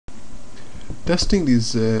Testing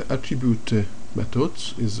these attribute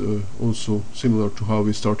methods is also similar to how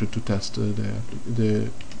we started to test the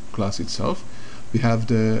class itself. We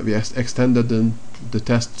extended the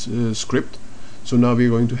test script, so now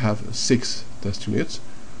we're going to have 6 test units.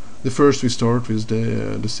 The first we start with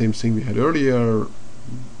the same thing we had earlier,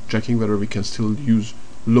 checking whether we can still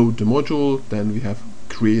load the module. Then we have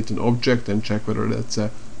create an object and check whether that's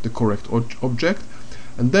the correct object.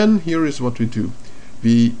 And then here is what we do.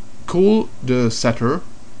 We call the setter,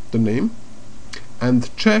 the name,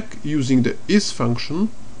 and check using the is function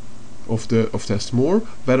of test_more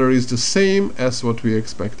whether it's the same as what we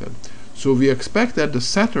expected. So we expect that the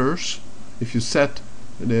setters, if you set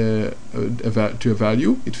to a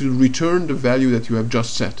value, it will return the value that you have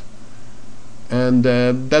just set. And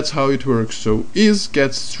that's how it works. So is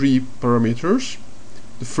gets 3 parameters.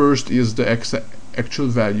 The first is the actual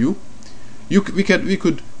value. We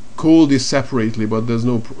could call this separately, but there's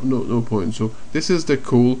no point. So this is the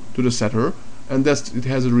call to the setter, and it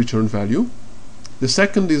has a return value. The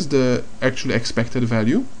second is the actually expected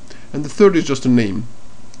value, and the third is just a name,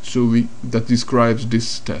 so that describes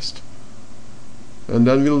this test. And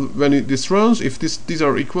then when this runs, if these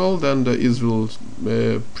are equal, then the is will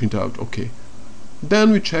print out OK.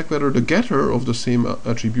 Then we check whether the getter of the same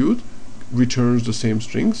attribute returns the same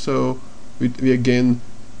string. So we again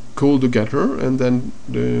call the getter, and then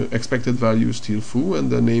the expected value is still foo, and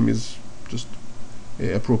the name is just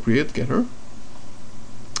appropriate getter.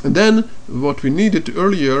 And then what we needed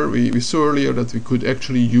earlier, we saw earlier that we could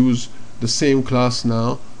actually use the same class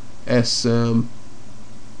now as and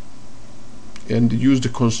use the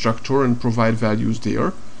constructor and provide values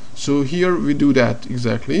there. So here we do that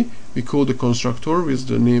exactly. We call the constructor with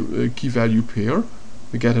the name key value pair.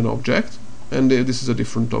 We get an object, and this is a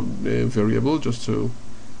different variable, just so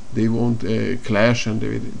they won't clash, and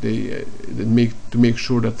they make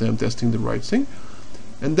sure that I'm testing the right thing.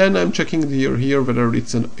 And then I'm checking here whether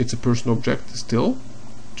it's a person object still,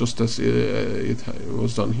 just as it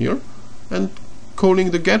was done here, and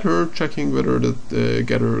calling the getter, checking whether the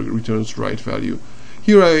getter returns right value.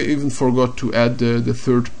 Here I even forgot to add the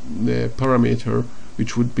third parameter,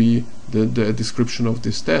 which would be the description of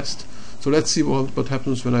this test. So let's see what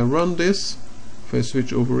happens when I run this. If I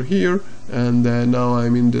switch over here, and now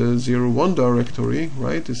I'm in the 0.1 directory,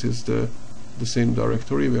 right? This is the same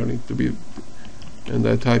directory where I need to be, and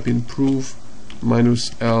I type in prove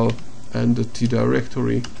 -l and the t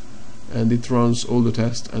directory, and it runs all the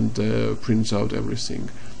tests and prints out everything.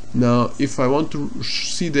 Now if I want to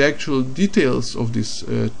see the actual details of this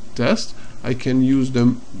test, I can use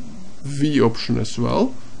the v option as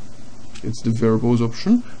well. It's the verbose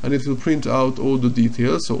option, and it will print out all the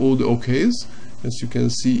details, so all the OKs. As you can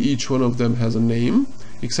see, each one of them has a name,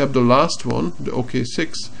 except the last one, the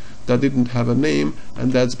OK6, that didn't have a name,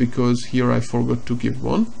 and that's because here I forgot to give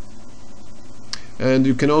one. And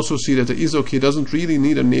you can also see that the isOK doesn't really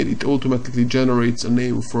need a name. It automatically generates a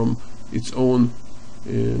name from its own,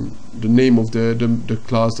 the name of the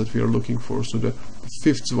class that we are looking for. So the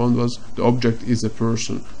fifth one was the object is a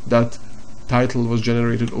person. That title was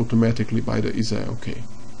generated automatically by the isOK.